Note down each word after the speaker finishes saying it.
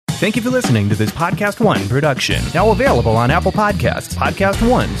Thank you for listening to this Podcast One production. Now available on Apple Podcasts, Podcast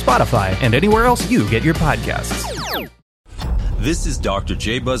One, Spotify, and anywhere else you get your podcasts. This is Dr.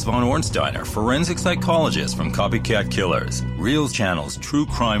 J. Buzz von Ornsteiner, forensic psychologist from Copycat Killers, Reel's channel's true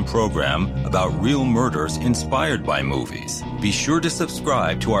crime program about real murders inspired by movies. Be sure to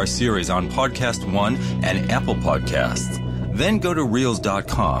subscribe to our series on Podcast One and Apple Podcasts. Then go to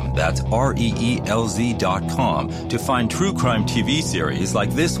Reelz.com, that's REELZ.com, to find true crime TV series like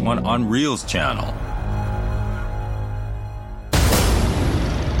this one on Reel's channel.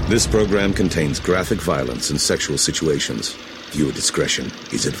 This program contains graphic violence and sexual situations. Viewer discretion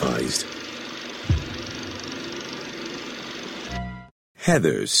is advised.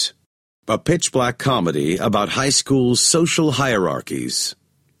 Heathers, a pitch-black comedy about high school social hierarchies,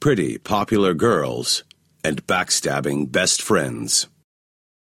 pretty popular girls, and backstabbing best friends.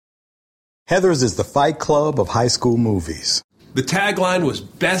 Heathers is the Fight Club of high school movies. The tagline was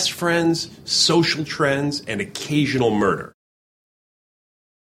best friends, social trends, and occasional murder.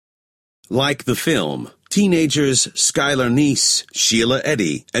 Like the film, teenagers Skylar Neese, Sheila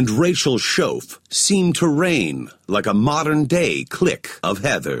Eddy, and Rachel Schoaf seem to reign like a modern-day clique of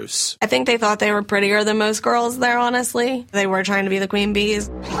Heathers. I think they thought they were prettier than most girls there, honestly. They were trying to be the queen bees.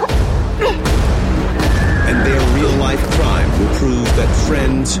 And their real-life crime will prove that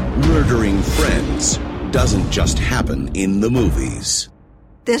friends murdering friends doesn't just happen in the movies.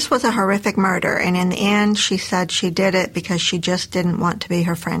 This was a horrific murder, and in the end, she said she did it because she just didn't want to be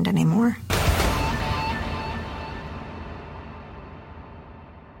her friend anymore.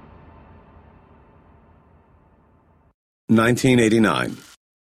 (1989).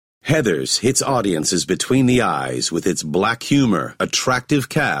 Heathers hits audiences between the eyes with its black humor, attractive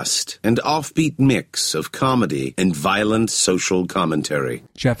cast, and offbeat mix of comedy and violent social commentary.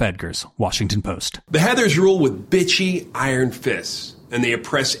 Jeff Edgars, Washington Post. The Heathers rule with bitchy iron fists, and they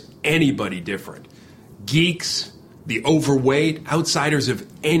oppress anybody different. Geeks, the overweight, outsiders of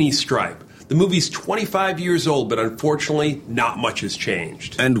any stripe. The movie's 25 years old, but unfortunately, not much has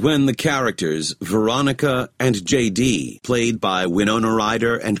changed. And when the characters, Veronica and J.D., played by Winona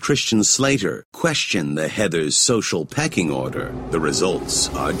Ryder and Christian Slater, question the Heathers' social pecking order, the results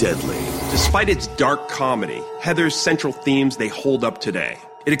are deadly. Despite its dark comedy, Heathers' central themes, they hold up today.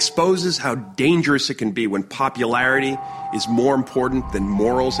 It exposes how dangerous it can be when popularity is more important than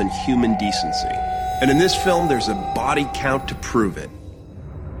morals and human decency. And in this film, there's a body count to prove it.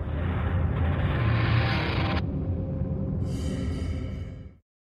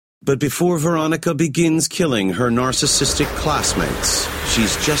 But before Veronica begins killing her narcissistic classmates,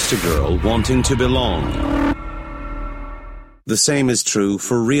 she's just a girl wanting to belong. The same is true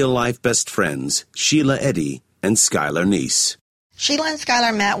for real-life best friends Sheila Eddy and Skylar Neese. Sheila and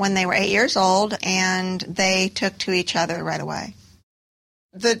Skylar met when they were 8 years old, and they took to each other right away.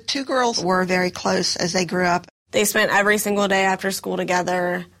 The two girls were very close as they grew up. They spent every single day after school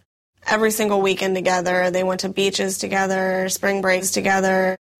together, every single weekend together. They went to beaches together, spring breaks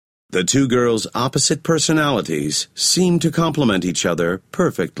together. The two girls' opposite personalities seem to complement each other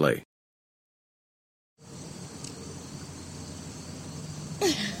perfectly.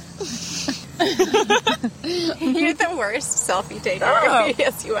 You're the worst selfie taker. Oh.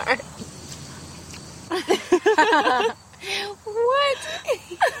 Yes, you are. What?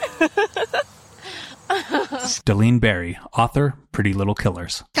 Delene Berry, author, Pretty Little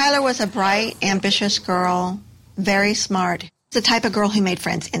Killers. Skylar was a bright, ambitious girl, very smart. The type of girl who made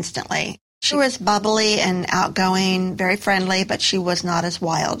friends instantly. She was bubbly and outgoing, very friendly, but she was not as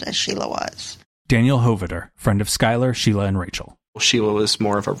wild as Sheila was. Daniel Hoveder, friend of Skylar, Sheila, and Rachel. Sheila was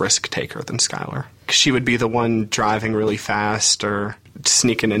more of a risk taker than Skylar. She would be the one driving really fast or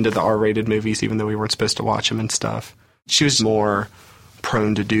sneaking into the R-rated movies even though we weren't supposed to watch them and stuff. She was more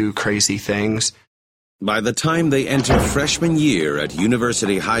prone to do crazy things. By the time they enter freshman year at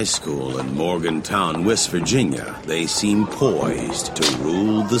University High School in Morgantown, West Virginia, they seem poised to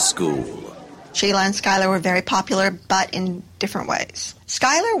rule the school. Sheila and Skylar were very popular, but in different ways.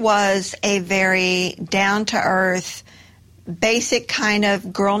 Skylar was a very down-to-earth, basic kind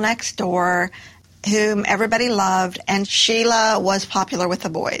of girl next door whom everybody loved, and Sheila was popular with the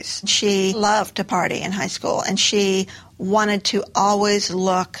boys. She loved to party in high school, and she wanted to always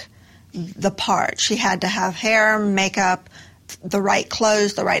look the part. She had to have hair, makeup, the right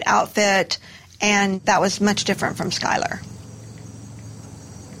clothes, the right outfit, and that was much different from Skylar.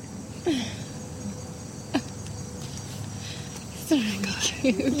 So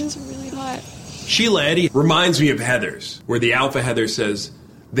cute. It's really hot. Sheila Eddy reminds me of Heathers, where the alpha Heather says,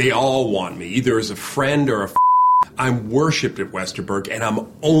 they all want me, either as a friend or a I'm worshipped at Westerberg, and I'm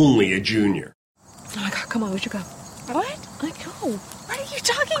only a junior. Oh my God, come on, we should go. What? Let's go. What are you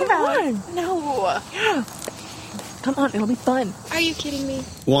you talking about? No. Yeah. Come on, it'll be fun. Are you kidding me?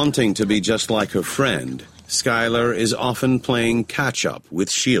 Wanting to be just like her friend, Skylar is often playing catch-up with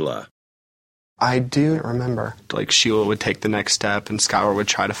Sheila. I do remember, like, Sheila would take the next step and Skylar would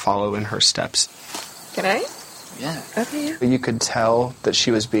try to follow in her steps. Can I? Yeah. Okay. You could tell that she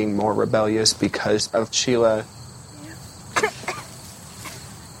was being more rebellious because of Sheila.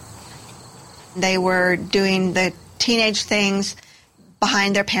 They were doing the teenage things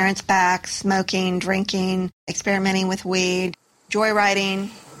behind their parents' backs, smoking, drinking, experimenting with weed, joyriding.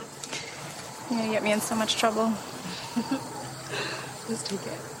 You're going to get me in so much trouble. Let's take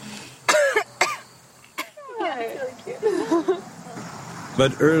it.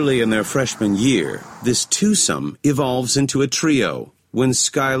 But early in their freshman year, this twosome evolves into a trio when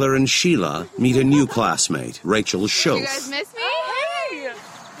Skylar and Sheila meet a new classmate, Rachel Schoaf. You guys miss me? Hey!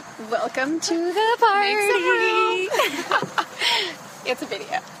 Welcome to the party. It's a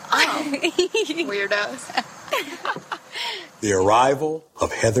video. Oh. Weirdos. The arrival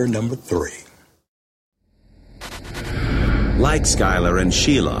of Heather number 3. Like Skylar and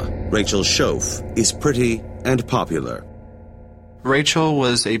Sheila, Rachel Schoaf is pretty and popular. Rachel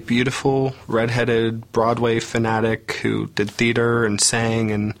was a beautiful, redheaded Broadway fanatic who did theater and sang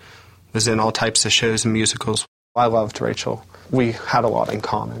and was in all types of shows and musicals. I loved Rachel. We had a lot in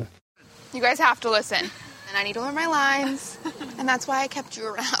common. You guys have to listen. And I need to learn my lines. And that's why I kept you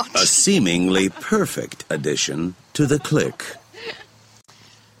around. A seemingly perfect addition to the clique.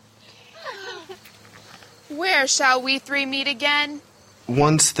 Where shall we three meet again?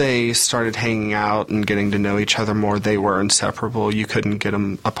 Once they started hanging out and getting to know each other more, they were inseparable. You couldn't get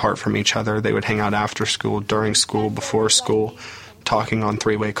them apart from each other. They would hang out after school, during school, before school, talking on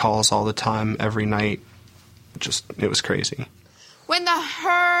three-way calls all the time, every night. It was crazy. When the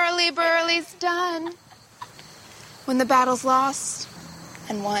hurly-burly's done, when the battle's lost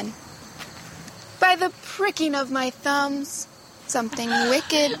and won, by the pricking of my thumbs, something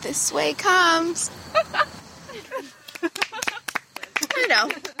wicked this way comes. You know.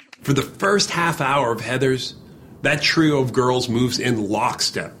 For the first half hour of Heathers, that trio of girls moves in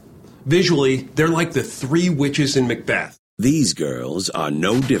lockstep. Visually, they're like the three witches in Macbeth. These girls are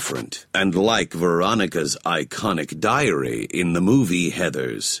no different, and like Veronica's iconic diary in the movie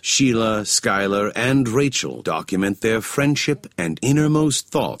Heathers, Sheila, Skylar, and Rachel document their friendship and innermost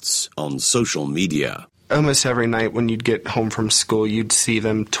thoughts on social media. Almost every night when you'd get home from school, you'd see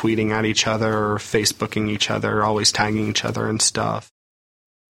them tweeting at each other or Facebooking each other, always tagging each other and stuff.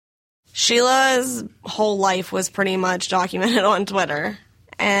 Sheila's whole life was pretty much documented on Twitter,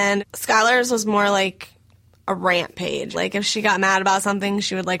 and Skylar's was more like a rant page. Like, if she got mad about something,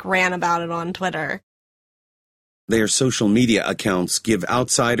 she would, like, rant about it on Twitter. Their social media accounts give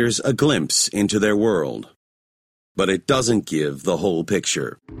outsiders a glimpse into their world, but it doesn't give the whole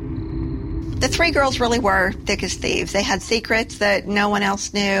picture. The three girls really were thick as thieves. They had secrets that no one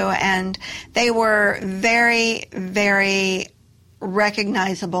else knew, and they were very, very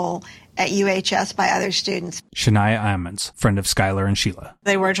recognizable at UHS by other students. Shania Ammons, friend of Skylar and Sheila.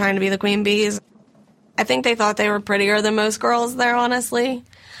 They were trying to be the queen bees. I think they thought they were prettier than most girls there, honestly.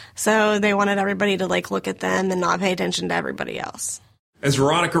 So they wanted everybody to, like, look at them and not pay attention to everybody else. As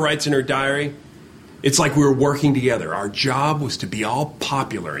Veronica writes in her diary, it's like we were working together. Our job was to be all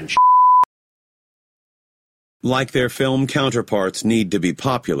popular and Like their film counterparts need to be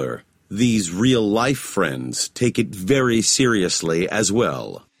popular, these real-life friends take it very seriously as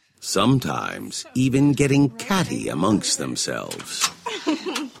well. Sometimes even getting catty amongst themselves.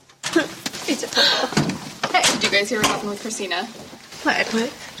 It's a football. Hey, did you guys hear what happened with Christina? What?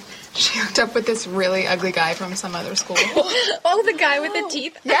 She hooked up with this really ugly guy from some other school. Oh, the guy with the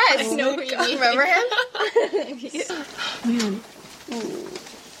teeth? Yes. I know who you mean. Remember him? Man.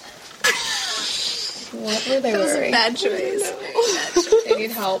 What were they That was a wearing? bad choice. They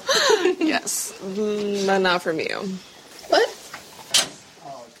need help. Yes. But not from you. What?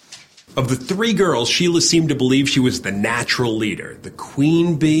 Of the three girls, Sheila seemed to believe she was the natural leader, the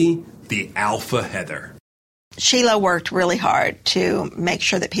queen bee, the alpha Heather. Sheila worked really hard to make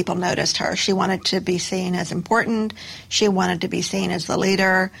sure that people noticed her. She wanted to be seen as important. She wanted to be seen as the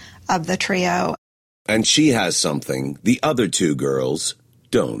leader of the trio. And she has something the other two girls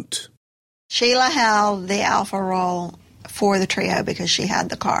don't. Sheila held the alpha role for the trio because she had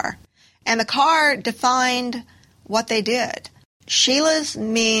the car. And the car defined what they did. Sheila's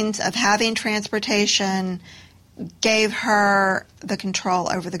means of having transportation gave her the control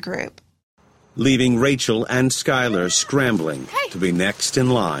over the group. Leaving Rachel and Skylar scrambling to be next in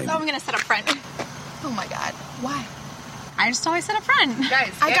line. So I'm going to set up front. Oh, my God. Why? I just always set up front.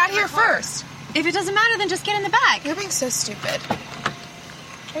 Guys, I got here first. If it doesn't matter, then just get in the back. You're being so stupid.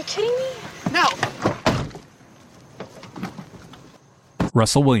 Are you kidding me? No.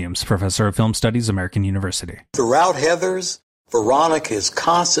 Russell Williams, Professor of Film Studies, American University. Throughout Heathers, Veronica is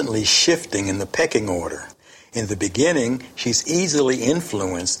constantly shifting in the pecking order. In the beginning, she's easily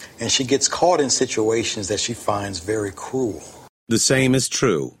influenced, and she gets caught in situations that she finds very cruel. The same is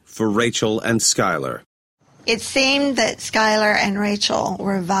true for Rachel and Skylar. It seemed that Skylar and Rachel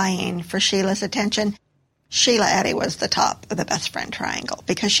were vying for Sheila's attention. Sheila Eddy was the top of the best friend triangle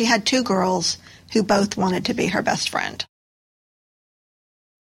because she had two girls who both wanted to be her best friend.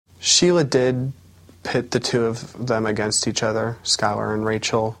 Sheila did pit the two of them against each other, Skylar and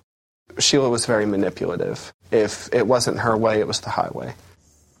Rachel. Sheila was very manipulative. If it wasn't her way, it was the highway.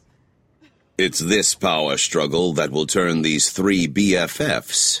 It's this power struggle that will turn these three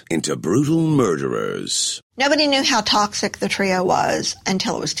BFFs into brutal murderers. Nobody knew how toxic the trio was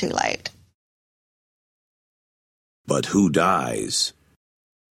until it was too late. But who dies?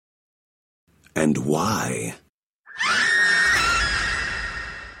 And why?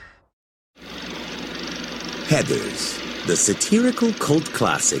 Heathers, the satirical cult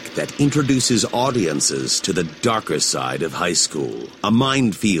classic that introduces audiences to the darker side of high school. A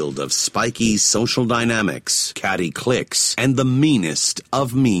minefield of spiky social dynamics, catty cliques, and the meanest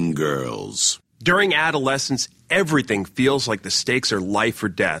of mean girls. During adolescence, everything feels like the stakes are life or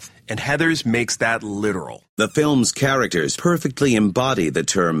death, and Heathers makes that literal. The film's characters perfectly embody the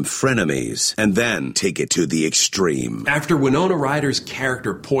term frenemies, and then take it to the extreme. After Winona Ryder's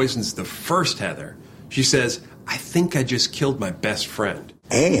character poisons the first Heather, she says, "I think I just killed my best friend."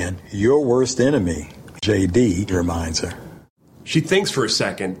 And your worst enemy, JD, reminds her. She thinks for a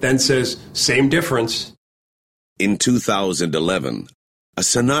second, then says, "Same difference." In 2011, a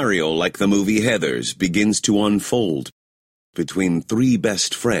scenario like the movie Heathers begins to unfold between three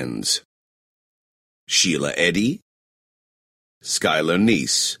best friends: Sheila Eddy, Skylar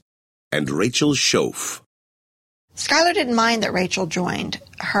Neese, and Rachel Schoaf. Skylar didn't mind that Rachel joined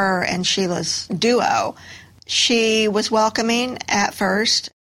her and Sheila's duo. She was welcoming at first.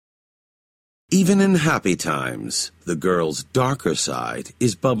 Even in happy times, the girl's darker side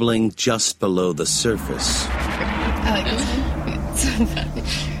is bubbling just below the surface. I like this. It's so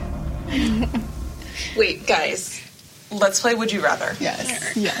funny. Wait, guys. Let's play Would You Rather.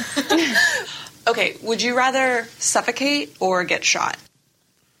 Yes. Yes. Okay, would you rather suffocate or get shot?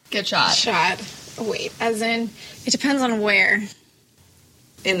 Get shot. Shot. Wait, as in, it depends on where.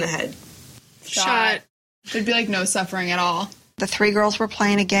 In the head. Shot. There'd be like no suffering at all. The three girls were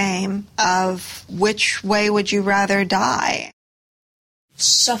playing a game of which way would you rather die?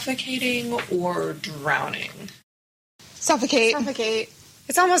 Suffocating or drowning? Suffocate. Suffocate.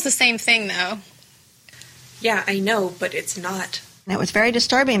 It's almost the same thing, though. Yeah, I know, but it's not. And it was very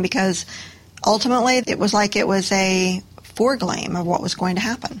disturbing because ultimately it was like it was a foregame of what was going to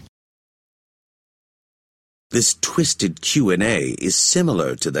happen. This twisted Q&A is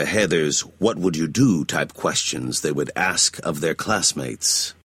similar to the Heathers what would you do type questions they would ask of their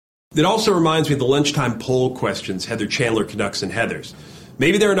classmates. It also reminds me of the lunchtime poll questions Heather Chandler conducts in Heathers.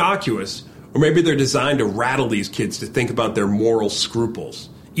 Maybe they're innocuous, or maybe they're designed to rattle these kids to think about their moral scruples.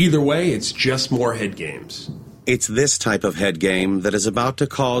 Either way, it's just more head games. It's this type of head game that is about to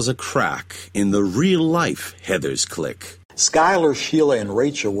cause a crack in the real-life Heathers clique. Skylar, Sheila, and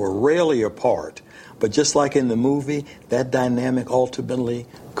Rachel were rarely apart, but just like in the movie, that dynamic ultimately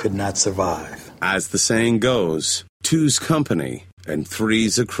could not survive. As the saying goes, two's company and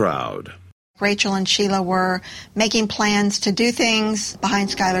three's a crowd. Rachel and Sheila were making plans to do things behind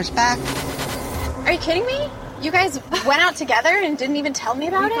Skylar's back. Are you kidding me? You guys went out together and didn't even tell me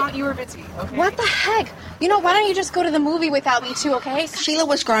about it? I thought you were busy. Okay. What the heck? You know, why don't you just go to the movie without me too, okay? Sheila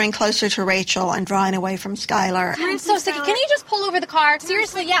was growing closer to Rachel and drawing away from Skylar. I'm so sick. Can you just pull over the car?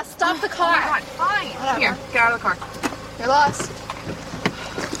 Seriously, yeah, stop the car. Oh my God, fine. Whatever. Here, get out of the car. You're lost.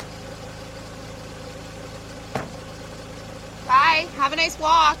 Bye. Have a nice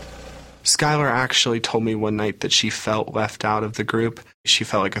walk. Skylar actually told me one night that she felt left out of the group. She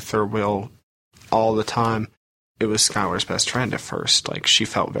felt like a third wheel all the time. It was Skylar's best friend at first. Like, she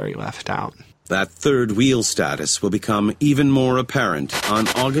felt very left out. That third wheel status will become even more apparent on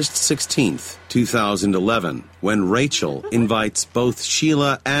August 16th, 2011, when Rachel invites both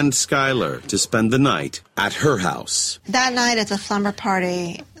Sheila and Skylar to spend the night at her house. That night at the slumber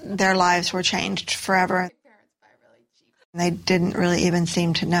party, their lives were changed forever. They didn't really even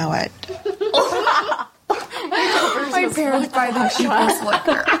seem to know it. My parents buy them cheapest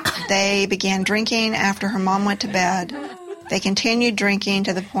liquor. They began drinking after her mom went to bed. They continued drinking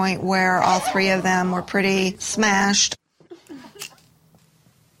to the point where all three of them were pretty smashed.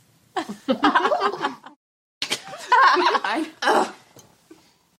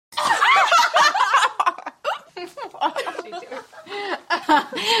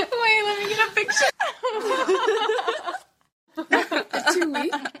 Wait, let me get a picture. It's too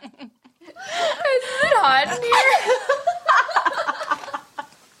weak. Is it hot in here?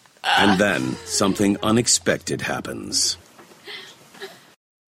 And then something unexpected happens.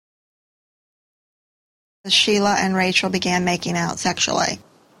 Sheila and Rachel began making out sexually.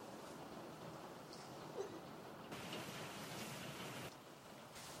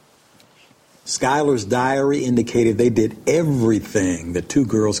 Skylar's diary indicated they did everything the two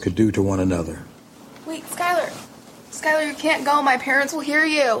girls could do to one another. Wait, Skylar. Skylar, you can't go. My parents will hear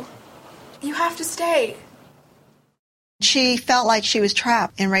you. You have to stay. She felt like she was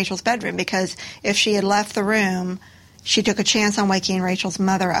trapped in Rachel's bedroom because if she had left the room, she took a chance on waking Rachel's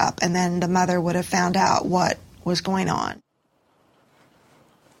mother up, and then the mother would have found out what was going on.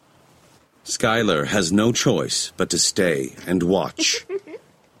 Skylar has no choice but to stay and watch.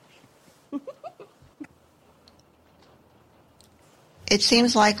 It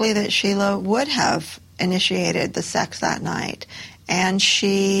seems likely that Sheila would have initiated the sex that night, and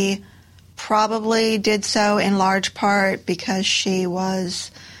she probably did so in large part because she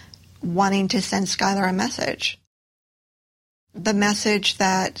was wanting to send Skylar a message. The message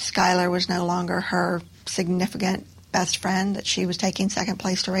that Skylar was no longer her significant best friend, that she was taking second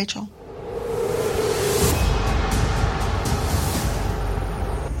place to Rachel.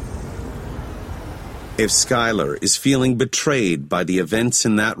 If Skylar is feeling betrayed by the events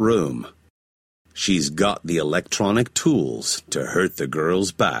in that room, she's got the electronic tools to hurt the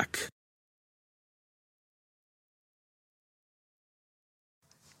girls back.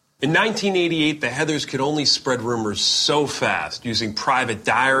 In 1988, the Heathers could only spread rumors so fast using private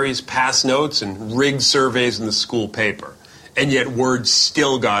diaries, pass notes, and rigged surveys in the school paper. And yet word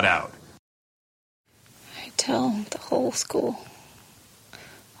still got out. I tell the whole school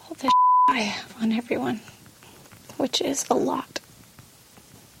all the I have on everyone, which is a lot.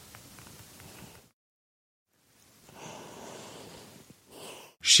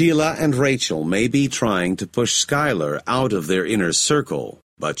 Sheila and Rachel may be trying to push Skylar out of their inner circle,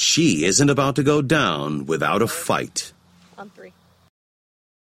 but she isn't about to go down without a fight. On 3.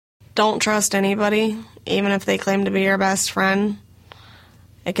 Don't trust anybody, even if they claim to be your best friend.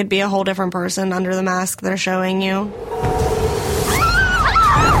 It could be a whole different person under the mask they're showing you.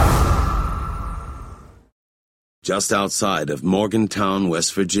 Just outside of Morgantown,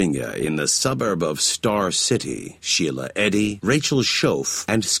 West Virginia, in the suburb of Star City, Sheila Eddy, Rachel Schoaf,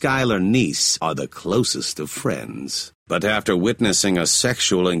 and Skylar Neese are the closest of friends. But after witnessing a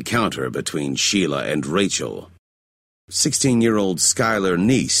sexual encounter between Sheila and Rachel, 16-year-old Skylar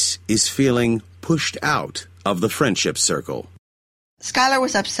Neese is feeling pushed out of the friendship circle. Skylar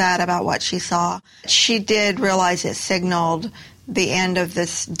was upset about what she saw. She did realize it signaled the end of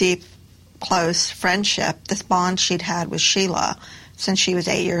this deep, close friendship, this bond she'd had with Sheila since she was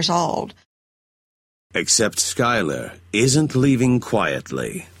 8 years old. Except Skylar isn't leaving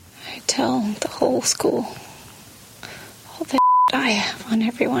quietly. I tell the whole school all the I have on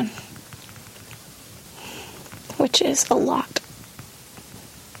everyone, which is a lot.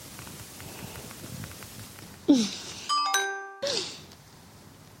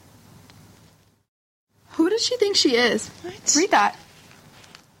 Who does she think she is? What? Read that.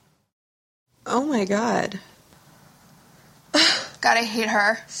 Oh my god. God, I hate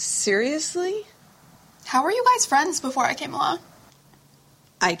her. Seriously? How were you guys friends before I came along?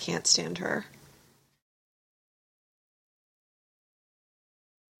 I can't stand her.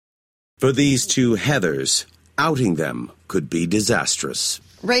 For these two Heathers, outing them could be disastrous.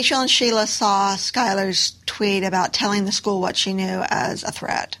 Rachel and Sheila saw Skylar's tweet about telling the school what she knew as a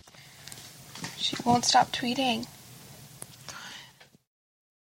threat. She won't stop tweeting.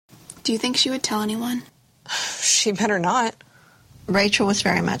 Do you think she would tell anyone? She better not. Rachel was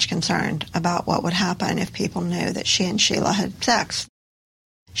very much concerned about what would happen if people knew that she and Sheila had sex.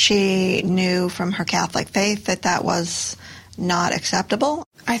 She knew from her Catholic faith that that was not acceptable.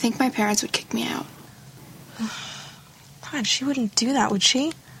 I think my parents would kick me out. God, she wouldn't do that, would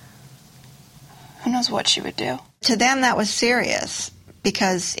she? Who knows what she would do? To them, that was serious,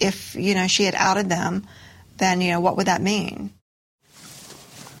 because if, she had outed them, then, what would that mean?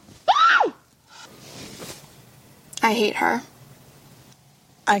 I hate her.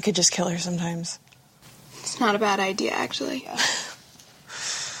 I could just kill her sometimes. It's not a bad idea, actually.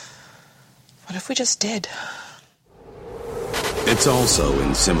 What if we just did? It's also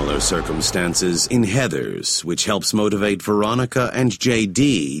in similar circumstances in Heathers, which helps motivate Veronica and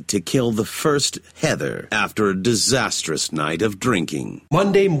J.D. to kill the first Heather after a disastrous night of drinking.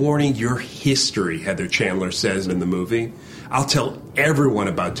 Monday morning, your history, Heather Chandler says in the movie. I'll tell everyone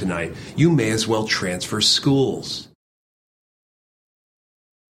about tonight. You may as well transfer schools.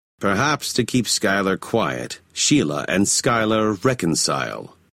 Perhaps to keep Skylar quiet, Sheila and Skylar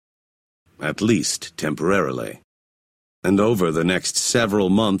reconcile. At least temporarily. And over the next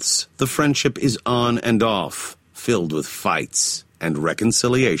several months, the friendship is on and off, filled with fights and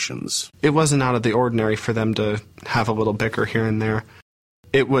reconciliations. It wasn't out of the ordinary for them to have a little bicker here and there.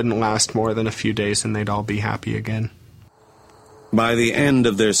 It wouldn't last more than a few days and they'd all be happy again. By the end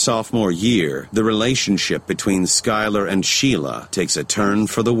of their sophomore year, the relationship between Skylar and Sheila takes a turn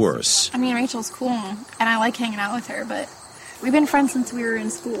for the worse. I mean, Rachel's cool, and I like hanging out with her, but we've been friends since we were in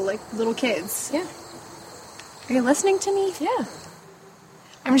school, like little kids. Yeah. Are you listening to me? Yeah.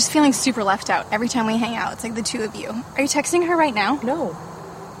 I'm just feeling super left out every time we hang out. It's like the two of you. Are you texting her right now? No.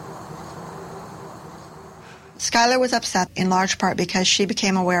 Skylar was upset in large part because she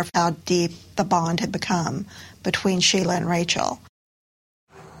became aware of how deep the bond had become between Sheila and Rachel.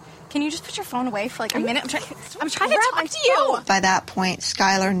 Can you just put your phone away for like a minute? I'm trying to talk to you. By that point,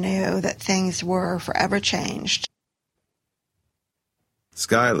 Skylar knew that things were forever changed.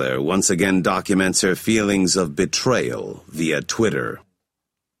 Skylar once again documents her feelings of betrayal via Twitter.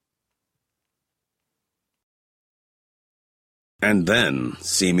 And then,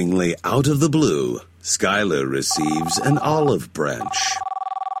 seemingly out of the blue, Skylar receives an olive branch.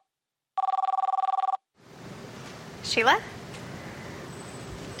 Sheila?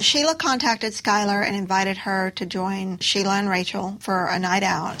 Sheila contacted Skylar and invited her to join Sheila and Rachel for a night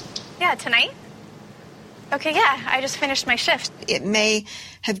out. Yeah, tonight? Okay, yeah, I just finished my shift. It may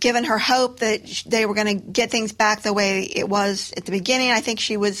have given her hope that they were going to get things back the way it was at the beginning. I think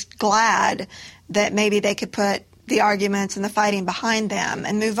she was glad that maybe they could put the arguments and the fighting behind them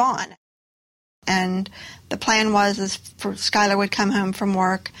and move on. And the plan was for Skylar would come home from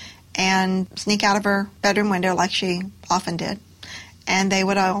work and sneak out of her bedroom window like she often did. And they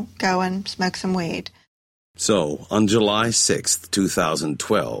would all go and smoke some weed. So, on July 6th,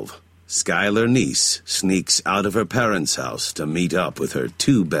 2012, Skylar Neese sneaks out of her parents' house to meet up with her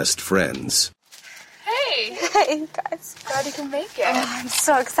two best friends. Hey! Hey, guys. Glad you can make it. Oh, I'm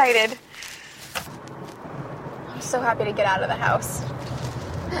so excited. I'm so happy to get out of the house.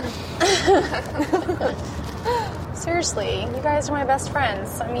 Seriously, you guys are my best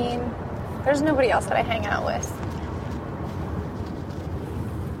friends. I mean, there's nobody else that I hang out with.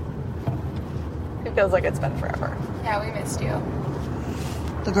 It feels like it's been forever. Yeah, we missed you.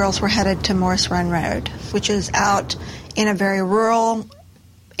 The girls were headed to Morris Run Road, which is out in a very rural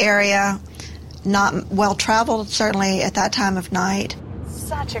area, not well-traveled, certainly at that time of night.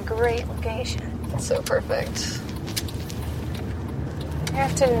 Such a great location. It's so perfect. You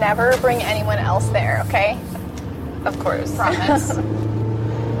have to never bring anyone else there, okay? Of course. Promise.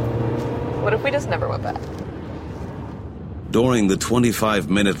 What if we just never went back? During the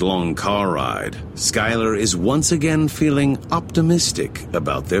 25-minute-long car ride, Skylar is once again feeling optimistic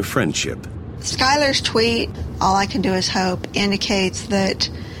about their friendship. Skylar's tweet, "All I can do is hope," indicates that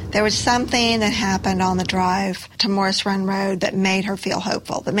there was something that happened on the drive to Morris Run Road that made her feel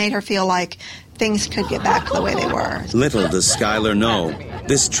hopeful, that made her feel like things could get back the way they were. Little does Skylar know,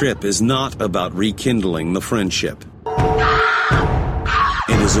 this trip is not about rekindling the friendship.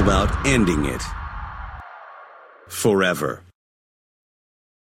 It is about ending it. Forever.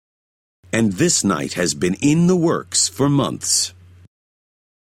 And this night has been in the works for months.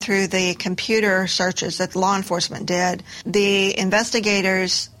 Through the computer searches that law enforcement did, the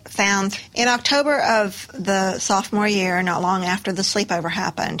investigators found in October of the sophomore year, not long after the sleepover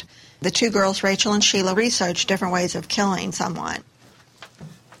happened, the two girls, Rachel and Sheila, researched different ways of killing someone.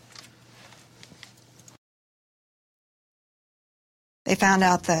 They found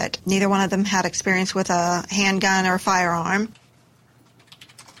out that neither one of them had experience with a handgun or a firearm.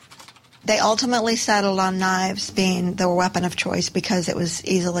 They ultimately settled on knives being the weapon of choice because it was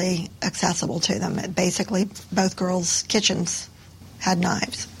easily accessible to them. Basically, both girls' kitchens had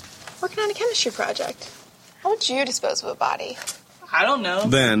knives. Working on a chemistry project. How would you dispose of a body? I don't know.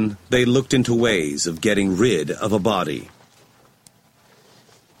 Then they looked into ways of getting rid of a body.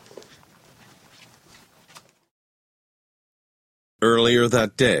 Earlier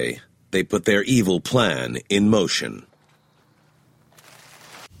that day, they put their evil plan in motion.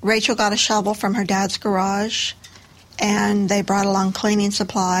 Rachel got a shovel from her dad's garage, and they brought along cleaning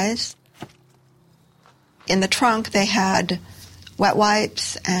supplies. In the trunk, they had wet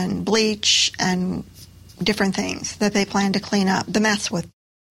wipes and bleach and different things that they planned to clean up the mess with.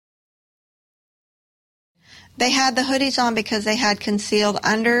 They had the hoodies on because they had concealed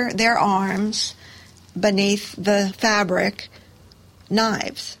under their arms, beneath the fabric,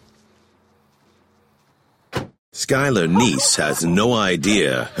 knives. Skylar Neese has no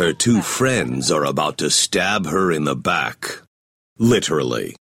idea her two friends are about to stab her in the back.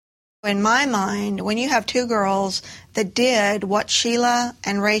 Literally. In my mind, when you have two girls that did what Sheila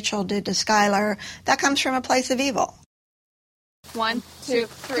and Rachel did to Skylar, that comes from a place of evil. 1, 2,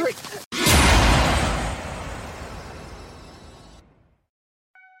 3.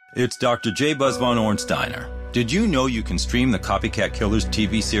 It's Dr. J. Buzz Von Ornsteiner. Did you know you can stream the Copycat Killers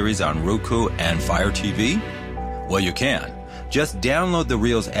TV series on Roku and Fire TV? Well, you can. Just download the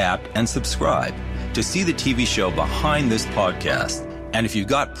Reels app and subscribe to see the TV show behind this podcast. And if you've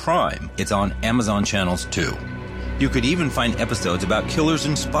got Prime, it's on Amazon channels too. You could even find episodes about killers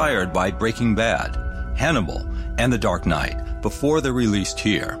inspired by Breaking Bad, Hannibal, and The Dark Knight before they're released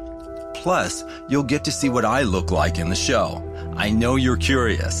here. Plus, you'll get to see what I look like in the show. I know you're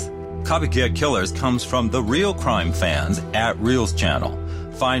curious. Copycat Killers comes from the real crime fans at Reels Channel.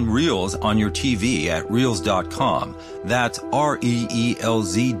 Find Reels on your TV at Reels.com. That's REELZ.com.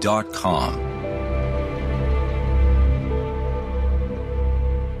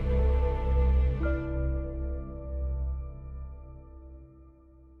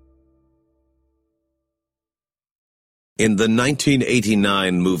 In the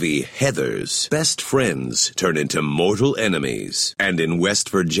 1989 movie Heathers, best friends turn into mortal enemies. And in West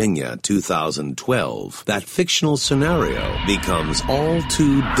Virginia 2012, that fictional scenario becomes all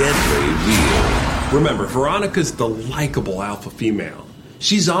too deadly real. Remember, Veronica's the likable alpha female.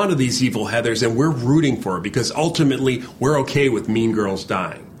 She's onto these evil Heathers, and we're rooting for her because ultimately we're okay with mean girls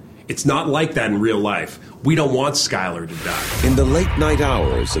dying. It's not like that in real life. We don't want Skylar to die. In the late night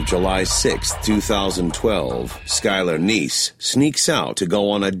hours of July 6, 2012, Skylar Neese sneaks out to go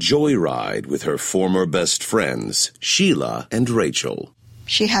on a joyride with her former best friends, Sheila and Rachel.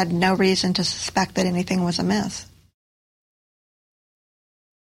 She had no reason to suspect that anything was amiss.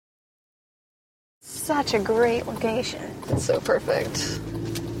 Such a great location. It's so perfect.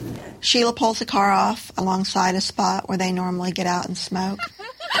 Sheila pulls the car off alongside a spot where they normally get out and smoke.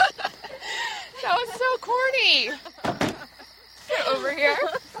 That was so corny. Get over here.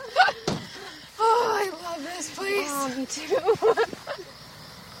 Oh, I love this place. Oh, me too.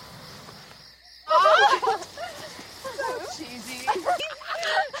 Oh, so cheesy.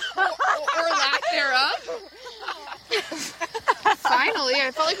 Or lack thereof. Finally,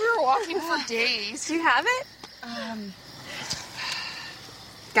 I felt like we were walking for days. Do you have it?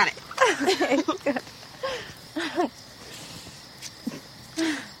 Got it. Good.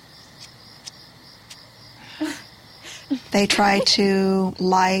 They try to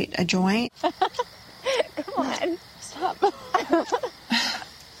light a joint. Come on, stop.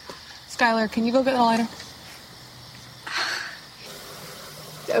 Skylar, can you go get the lighter?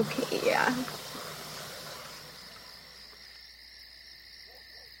 Okay, yeah.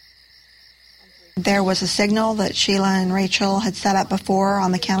 There was a signal that Sheila and Rachel had set up before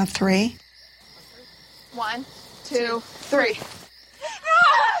on the count of 3. 1, 2, 3. Get me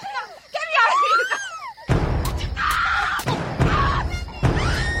out of here!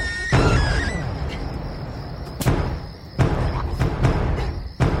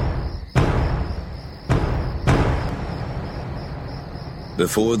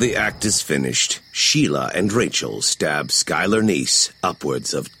 Before the act is finished, Sheila and Rachel stab Skylar Neese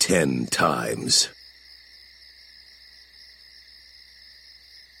upwards of 10 times.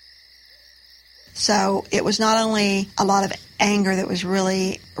 So it was not only a lot of anger that was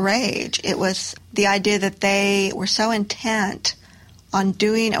really rage, it was the idea that they were so intent on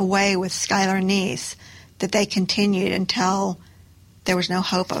doing away with Skylar Neese that they continued until there was no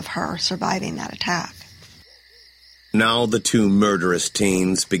hope of her surviving that attack. Now the two murderous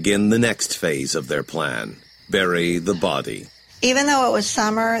teens begin the next phase of their plan: bury the body. Even though it was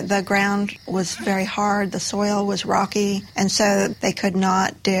summer, the ground was very hard, the soil was rocky, and so they could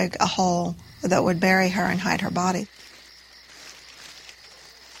not dig a hole that would bury her and hide her body.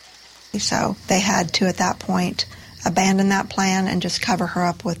 So they had to, at that point, abandon that plan and just cover her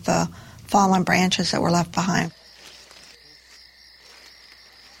up with the fallen branches that were left behind.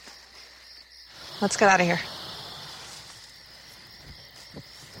 Let's get out of here.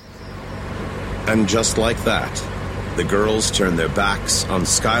 And just like that, the girls turn their backs on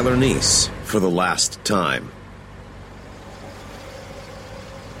Skylar Neese for the last time.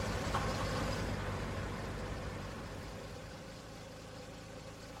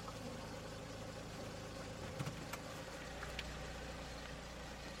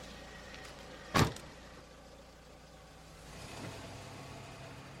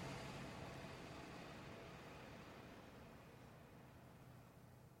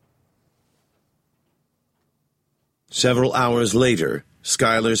 Several hours later,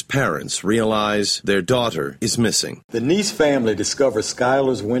 Skylar's parents realize their daughter is missing. The Neese family discovers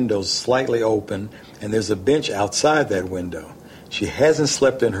Skylar's windows slightly open, and there's a bench outside that window. She hasn't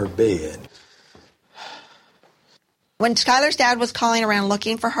slept in her bed. When Skylar's dad was calling around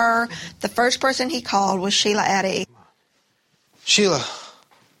looking for her, the first person he called was Sheila Eddy. Sheila.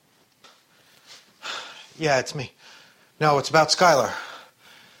 Yeah, it's me. No, it's about Skylar.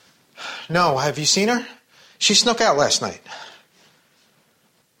 No, have you seen her? She snuck out last night.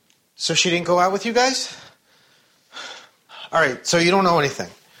 So she didn't go out with you guys? All right, so you don't know anything.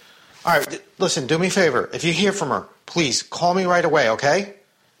 All right, listen, do me a favor. If you hear from her, please call me right away, okay?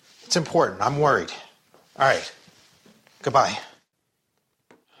 It's important. I'm worried. All right. Goodbye.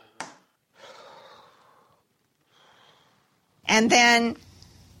 And then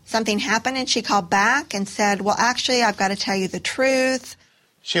something happened and she called back and said, well, actually, I've got to tell you the truth.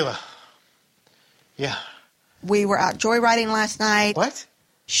 Sheila. Yeah. We were out joyriding last night. What?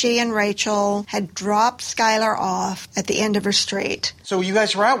 She and Rachel had dropped Skylar off at the end of her street. So you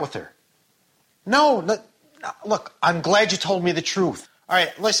guys were out with her? No, look, I'm glad you told me the truth. All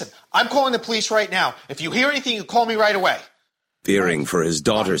right, listen, I'm calling the police right now. If you hear anything, you call me right away. Fearing for his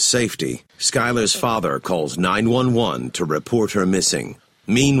daughter's safety, Skylar's father calls 911 to report her missing.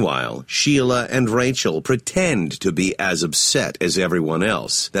 Meanwhile, Sheila and Rachel pretend to be as upset as everyone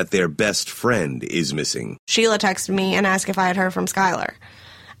else that their best friend is missing. Sheila texted me and asked if I had heard from Skylar.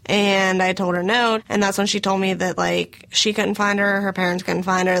 And I told her no, and that's when she told me that, like, she couldn't find her, her parents couldn't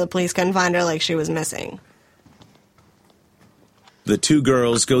find her, the police couldn't find her, like she was missing. The two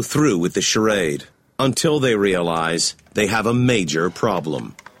girls go through with the charade until they realize they have a major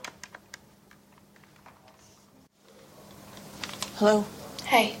problem. Hello?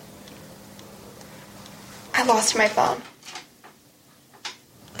 Hey. I lost my phone.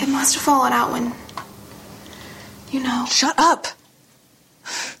 It must have fallen out when... You know. Shut up!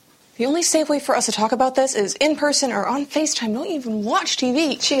 The only safe way for us to talk about this is in person or on FaceTime. Don't even watch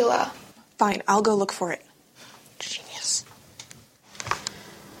TV. Sheila. Fine, I'll go look for it. Genius.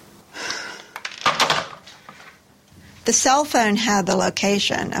 The cell phone had the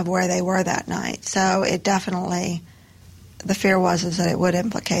location of where they were that night, so it definitely, the fear was that it would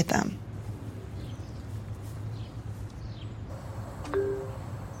implicate them.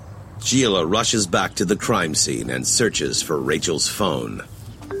 Sheila rushes back to the crime scene and searches for Rachel's phone.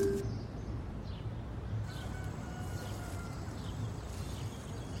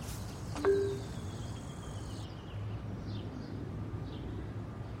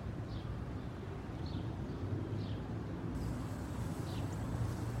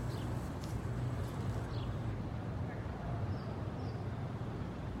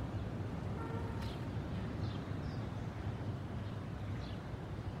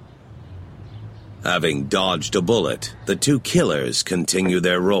 Having dodged a bullet, the two killers continue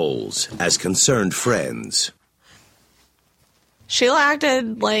their roles as concerned friends. Sheila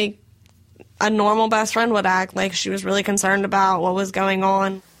acted like a normal best friend would act, like she was really concerned about what was going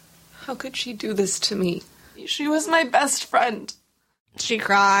on. How could she do this to me? She was my best friend. She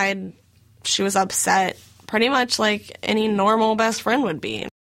cried. She was upset. Pretty much like any normal best friend would be.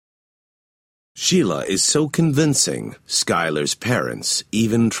 Sheila is so convincing, Skylar's parents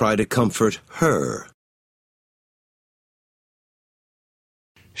even try to comfort her.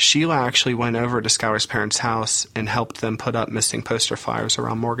 Sheila actually went over to Skylar's parents' house and helped them put up missing poster flyers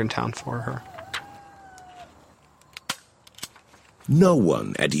around Morgantown for her. No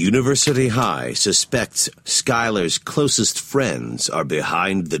one at University High suspects Skylar's closest friends are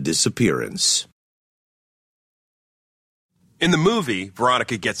behind the disappearance. In the movie,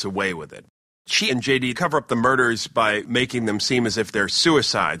 Veronica gets away with it. She and JD cover up the murders by making them seem as if they're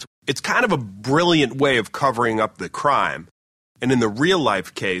suicides. It's kind of a brilliant way of covering up the crime. And in the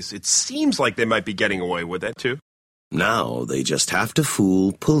real-life case, it seems like they might be getting away with it, too. Now they just have to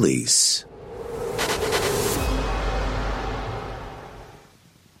fool police.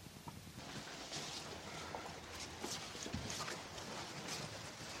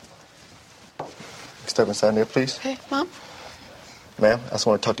 Step inside there, please. Okay, Mom? Ma'am, I just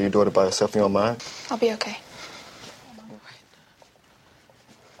want to talk to your daughter by herself, if you don't mind. I'll be okay.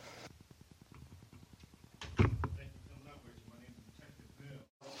 I'm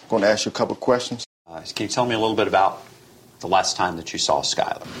going to ask you a couple of questions. Can you tell me a little bit about the last time that you saw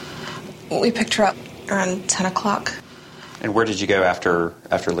Skylar? We picked her up around 10 o'clock. And where did you go after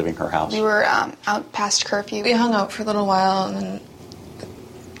leaving her house? We were out past curfew. We hung out for a little while, and then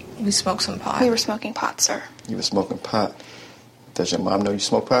we smoked some pot. We were smoking pot, sir. You were smoking pot. Does your mom know you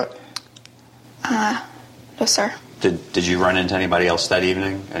smoke pot? No, sir. Did you run into anybody else that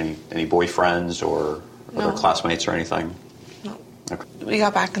evening? Any boyfriends or other classmates or anything? No. Okay. We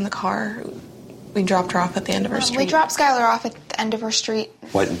got back in the car. We dropped her off at the end of her street. We dropped Skylar off at the end of her street.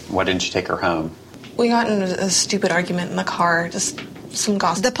 Why didn't you take her home? We got in a stupid argument in the car, just some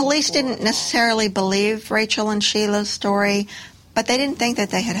gossip. The police didn't necessarily believe Rachel and Sheila's story, but they didn't think that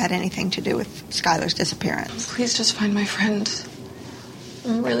they had had anything to do with Skylar's disappearance. Please just find my friend.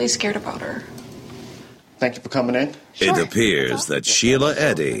 I'm really scared about her. Thank you for coming in. It appears that Sheila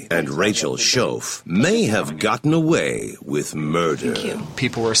Eddy and Rachel Schoaf may have gotten away with murder. Thank you.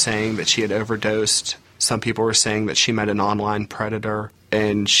 People were saying that she had overdosed. Some people were saying that she met an online predator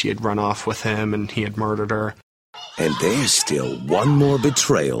and she had run off with him and he had murdered her. And there's still one more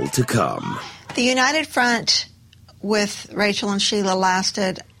betrayal to come. The United Front with Rachel and Sheila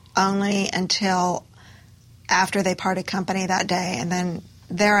lasted only until after they parted company that day, and then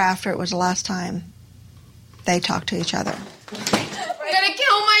thereafter it was the last time they talked to each other. I'm gonna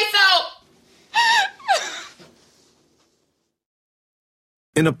kill myself!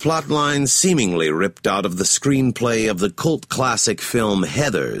 In a plotline seemingly ripped out of the screenplay of the cult classic film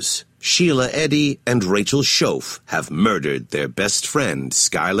Heathers, Sheila Eddy and Rachel Schoaf have murdered their best friend,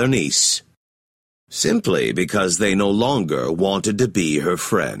 Skylar Neese, simply because they no longer wanted to be her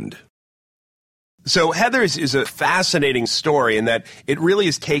friend. So Heathers is a fascinating story in that it really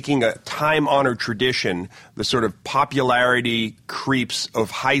is taking a time-honored tradition, the sort of popularity creeps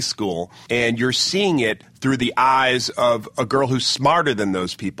of high school, and you're seeing it through the eyes of a girl who's smarter than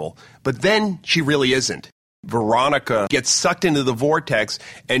those people. But then she really isn't. Veronica gets sucked into the vortex,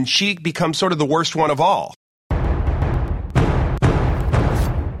 and she becomes sort of the worst one of all.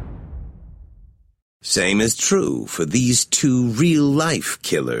 Same is true for these two real-life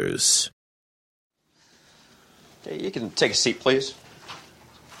killers. Okay, you can take a seat, please.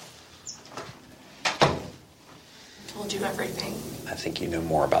 Told you everything. I think you know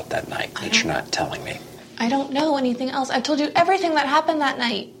more about that night that you're not telling me. I don't know anything else. I told you everything that happened that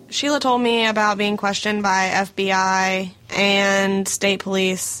night. Sheila told me about being questioned by FBI and state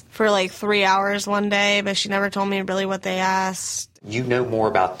police for like 3 hours one day, but she never told me really what they asked. You know more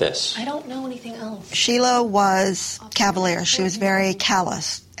about this. I don't know anything else. Sheila was cavalier. She was very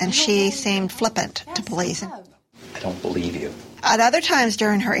callous, and she seemed flippant to police. I don't believe you. At other times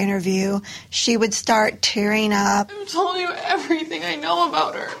during her interview, she would start tearing up. I've told you everything I know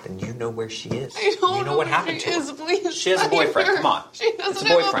about her. Then you know where she is. I don't you know what happened to her. Is, please. She has a boyfriend. Come on. She doesn't it's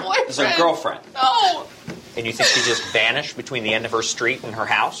a boyfriend. have a boyfriend. It's a girlfriend. No. And you think she just vanished between the end of her street and her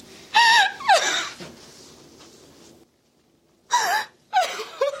house?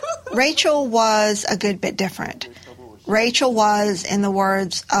 Rachel was a good bit different. Rachel was, in the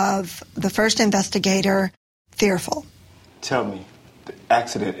words of the first investigator, fearful. Tell me, the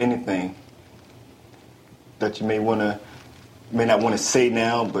accident, anything that you may not want to say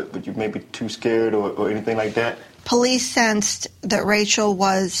now, but you may be too scared or anything like that? Police sensed that Rachel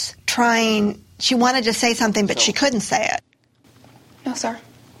was trying, she wanted to say something, but she couldn't say it. No, sir.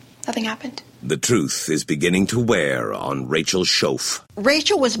 Nothing happened. The truth is beginning to wear on Rachel Schoaf.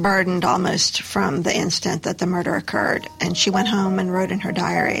 Rachel was burdened almost from the instant that the murder occurred, and she went home and wrote in her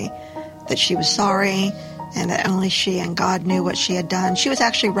diary that she was sorry and that only she and God knew what she had done. She was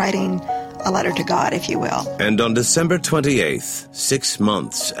actually writing a letter to God, if you will. And on December 28th, 6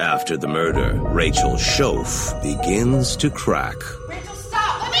 months after the murder, Rachel Schoaf begins to crack. Rachel,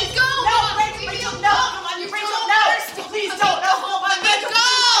 stop! Let me go! No, Rachel, no! Come on, Rachel, no! Please don't! No, let me go!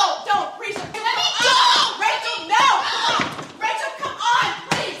 Don't, Rachel! Let me go! Rachel, no! Rachel, come on!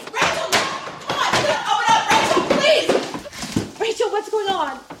 Please! Rachel, come on! Open up, Rachel, please! Rachel, what's going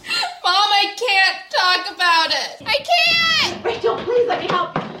on? Mom, I can't talk about it. I can't! Rachel, please let me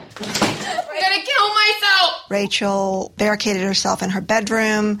help. I'm gonna kill myself! Rachel barricaded herself in her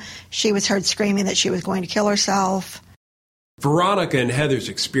bedroom. She was heard screaming that she was going to kill herself. Veronica and Heathers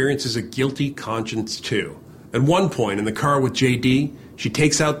experiences a guilty conscience, too. At one point, in the car with J.D., she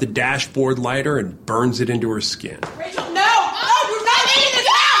takes out the dashboard lighter and burns it into her skin. Rachel, no! No, you're not in this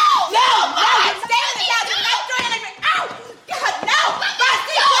house! No! No! Stay in this house! You're not doing anything! Ow! God, no!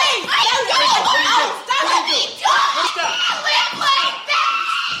 Rusty, please! Oh, stop it! Let me go! Live like that!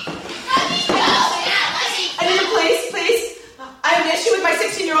 Let me go! I need a police, please. I have an issue with my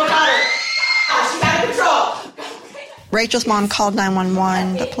 16-year-old daughter. She's out of control. Rachel's mom called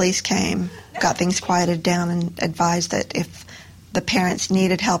 911. The police came, got things quieted down, and advised that if the parents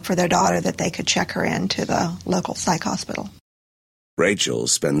needed help for their daughter, that they could check her into the local psych hospital. Rachel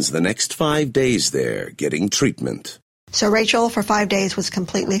spends the next 5 days there getting treatment. So Rachel, for 5 days, was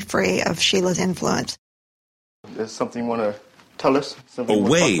completely free of Sheila's influence. There's something you want to tell us?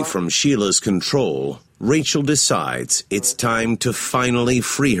 Away from Sheila's control, Rachel decides it's time to finally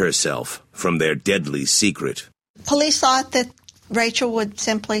free herself from their deadly secret. Police thought that Rachel would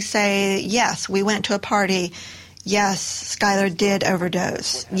simply say, yes, we went to a party. Yes, Skylar did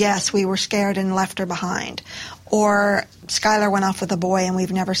overdose. Yes, we were scared and left her behind. Or Skylar went off with a boy and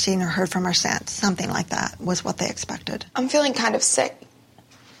we've never seen or heard from her since. Something like that was what they expected. I'm feeling kind of sick.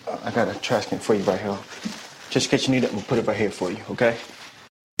 I got a trash can for you right here. Just in case you need it, I'm going to put it right here for you, okay?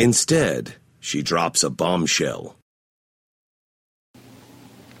 Instead, she drops a bombshell.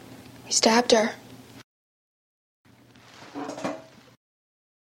 We stabbed her.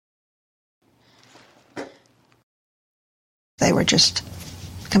 They were just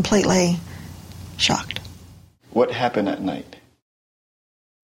completely shocked. What happened that night?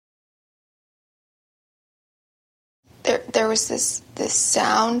 There was this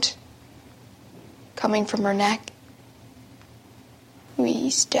sound coming from her neck. We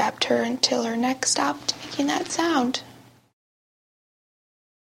stabbed her until her neck stopped making that sound.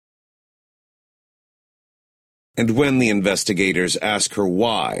 And when the investigators ask her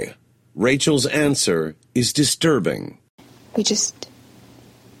why, Rachel's answer is disturbing. We just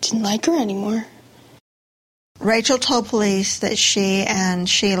didn't like her anymore. Rachel told police that she and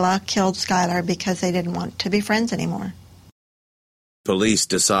Sheila killed Skylar because they didn't want to be friends anymore. Police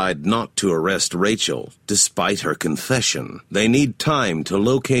decide not to arrest Rachel, despite her confession. They need time to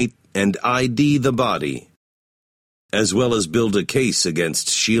locate and ID the body, as well as build a case against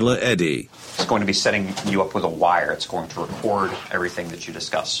Sheila Eddy. It's going to be setting you up with a wire. It's going to record everything that you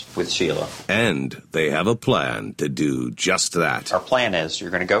discuss with Sheila. And they have a plan to do just that. Our plan is you're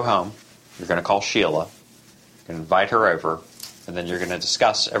going to go home, you're going to call Sheila, you're going to invite her over, and then you're going to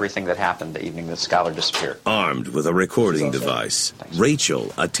discuss everything that happened the evening that Skylar disappeared. Armed with a recording device,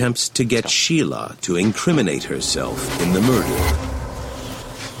 Rachel attempts to get Sheila to incriminate herself in the murder.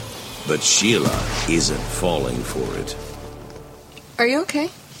 But Sheila isn't falling for it. Are you okay?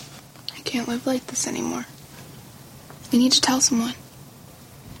 I can't live like this anymore. We need to tell someone.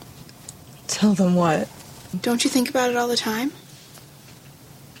 Tell them what? Don't you think about it all the time?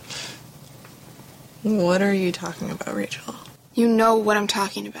 What are you talking about, Rachel? You know what I'm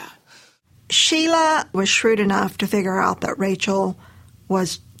talking about. Sheila was shrewd enough to figure out that Rachel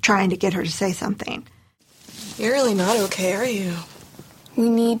was trying to get her to say something. You're really not okay, are you? We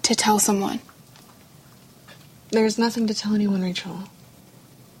need to tell someone. There's nothing to tell anyone, Rachel.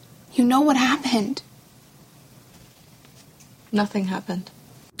 You know what happened. Nothing happened.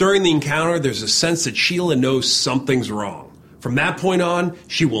 During the encounter, there's a sense that Sheila knows something's wrong. From that point on,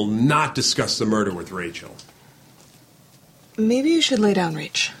 she will not discuss the murder with Rachel. Maybe you should lay down,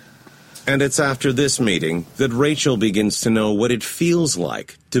 Rach. And it's after this meeting that Rachel begins to know what it feels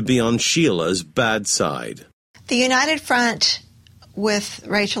like to be on Sheila's bad side. The united front with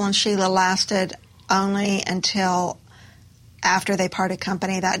Rachel and Sheila lasted only until after they parted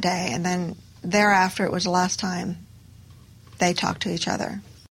company that day, and then thereafter it was the last time they talked to each other.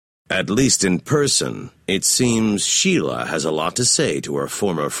 At least in person, it seems Sheila has a lot to say to her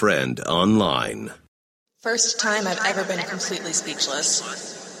former friend online. First time I've ever been completely speechless.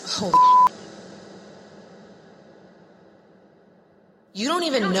 Holy You don't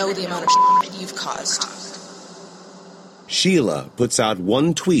even know the amount of you've caused. Sheila puts out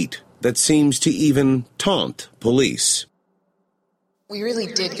one tweet that seems to even taunt police. We really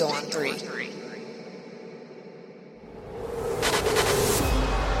did go on 3.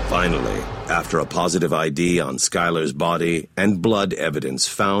 Finally, after a positive ID on Skylar's body and blood evidence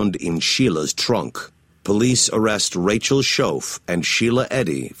found in Sheila's trunk, police arrest Rachel Schoaf and Sheila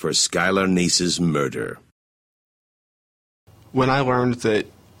Eddy for Skylar Neese's murder. When I learned that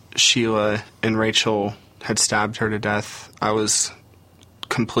Sheila and Rachel had stabbed her to death, I was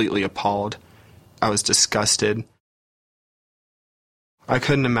completely appalled. I was disgusted. I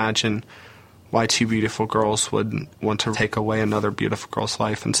couldn't imagine why 2 beautiful girls would want to take away another beautiful girl's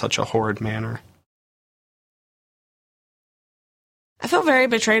life in such a horrid manner. I feel very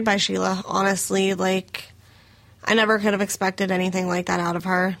betrayed by Sheila, honestly. I never could have expected anything like that out of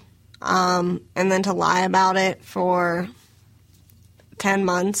her. And then to lie about it for 10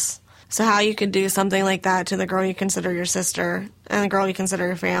 months. So how you could do something like that to the girl you consider your sister and the girl you consider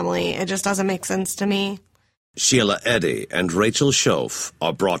your family, it just doesn't make sense to me. Sheila Eddy and Rachel Schoaf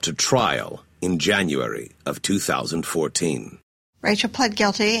are brought to trial in January of 2014. Rachel pled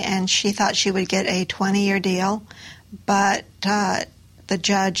guilty, and she thought she would get a 20-year deal, but the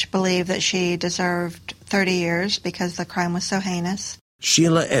judge believed that she deserved 30 years because the crime was so heinous.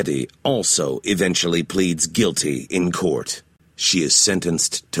 Sheila Eddy also eventually pleads guilty in court. She is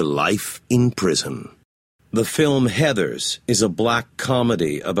sentenced to life in prison. The film Heathers is a black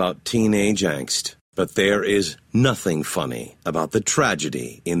comedy about teenage angst, but there is nothing funny about the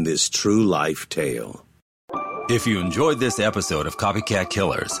tragedy in this true life tale. If you enjoyed this episode of Copycat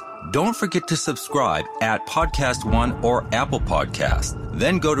Killers, Don't forget to subscribe at Podcast One or Apple Podcast.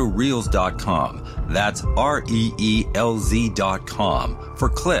 Then go to Reelz.com. That's REELZ.com for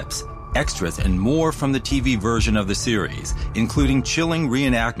clips, extras, and more from the TV version of the series, including chilling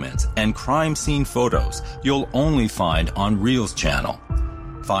reenactments and crime scene photos you'll only find on Reelz channel.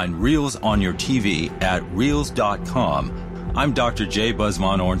 Find Reelz on your TV at Reelz.com. I'm Dr. J. Buzz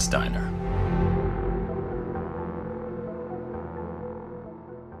von Ornsteiner.